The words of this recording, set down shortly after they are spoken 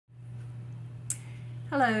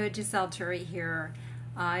Hello, Giselle Turi here.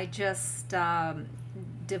 I just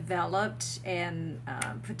developed and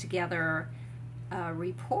put together a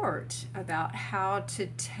report about how to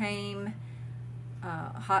tame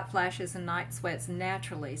hot flashes and night sweats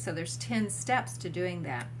naturally. So there's 10 steps to doing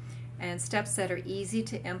that, and steps that are easy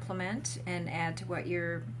to implement and add to what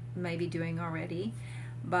you're maybe doing already.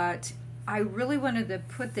 But I really wanted to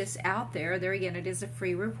put this out there. There again, it is a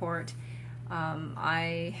free report.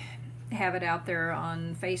 I have it out there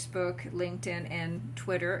on Facebook, LinkedIn, and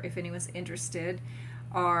Twitter if anyone's interested,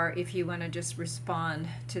 or if you want to just respond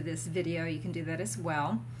to this video, you can do that as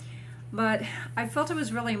well. But I felt it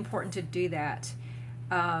was really important to do that.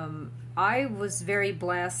 I was very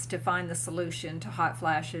blessed to find the solution to hot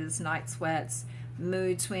flashes, night sweats,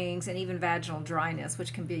 mood swings, and even vaginal dryness,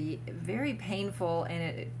 which can be very painful,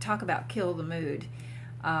 and talk about kill the mood.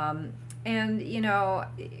 And you know,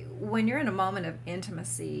 when you're in a moment of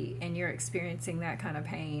intimacy and you're experiencing that kind of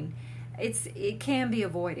pain, it can be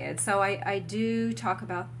avoided. So I do talk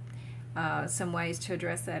about some ways to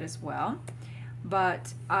address that as well.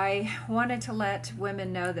 But I wanted to let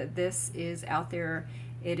women know that this is out there.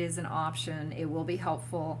 It is an option. It will be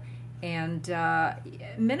helpful. And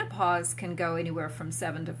menopause can go anywhere from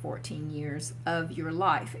 7 to 14 years of your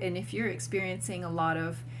life. And if you're experiencing a lot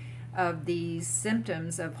of these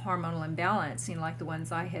symptoms of hormonal imbalance, you know, like the ones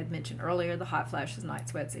I had mentioned earlier, the hot flashes, night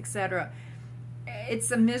sweats, etc., it's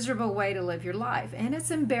a miserable way to live your life, and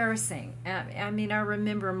it's embarrassing. I mean, I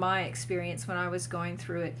remember my experience when I was going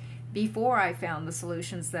through it before I found the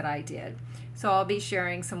solutions that I did. So I'll be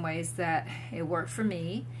sharing some ways that it worked for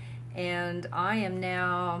me, and I am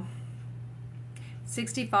now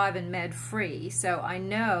 65 and med-free, so I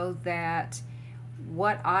know that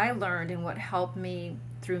what I learned and what helped me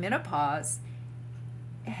through menopause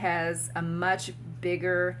has a much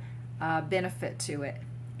bigger benefit to it,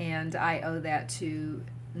 and I owe that to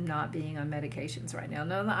not being on medications right now.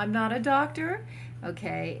 No, I'm not a doctor,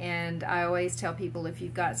 okay, and I always tell people if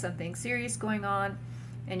you've got something serious going on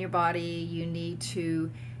in your body, you need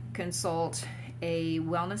to consult a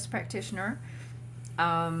wellness practitioner,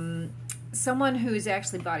 someone who's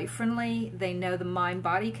actually body friendly. They know the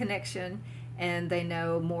mind-body connection, and they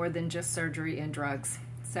know more than just surgery and drugs.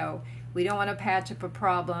 So we don't want to patch up a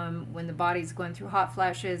problem when the body's going through hot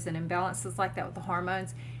flashes and imbalances like that with the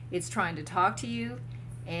hormones. It's trying to talk to you,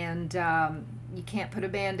 and you can't put a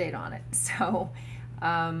Band-Aid on it. So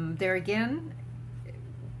there again,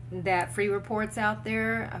 that free report's out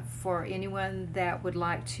there for anyone that would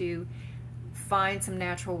like to find some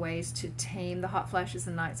natural ways to tame the hot flashes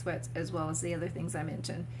and night sweats, as well as the other things I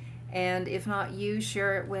mentioned. And if not you,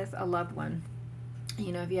 share it with a loved one.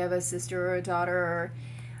 You know, if you have a sister or a daughter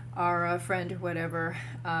or a friend or whatever,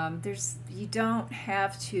 you don't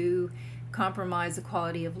have to compromise the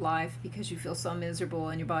quality of life because you feel so miserable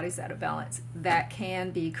and your body's out of balance. That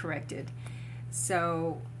can be corrected.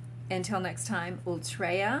 So until next time,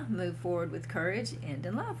 Ultreya, move forward with courage and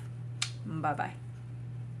in love. Bye-bye.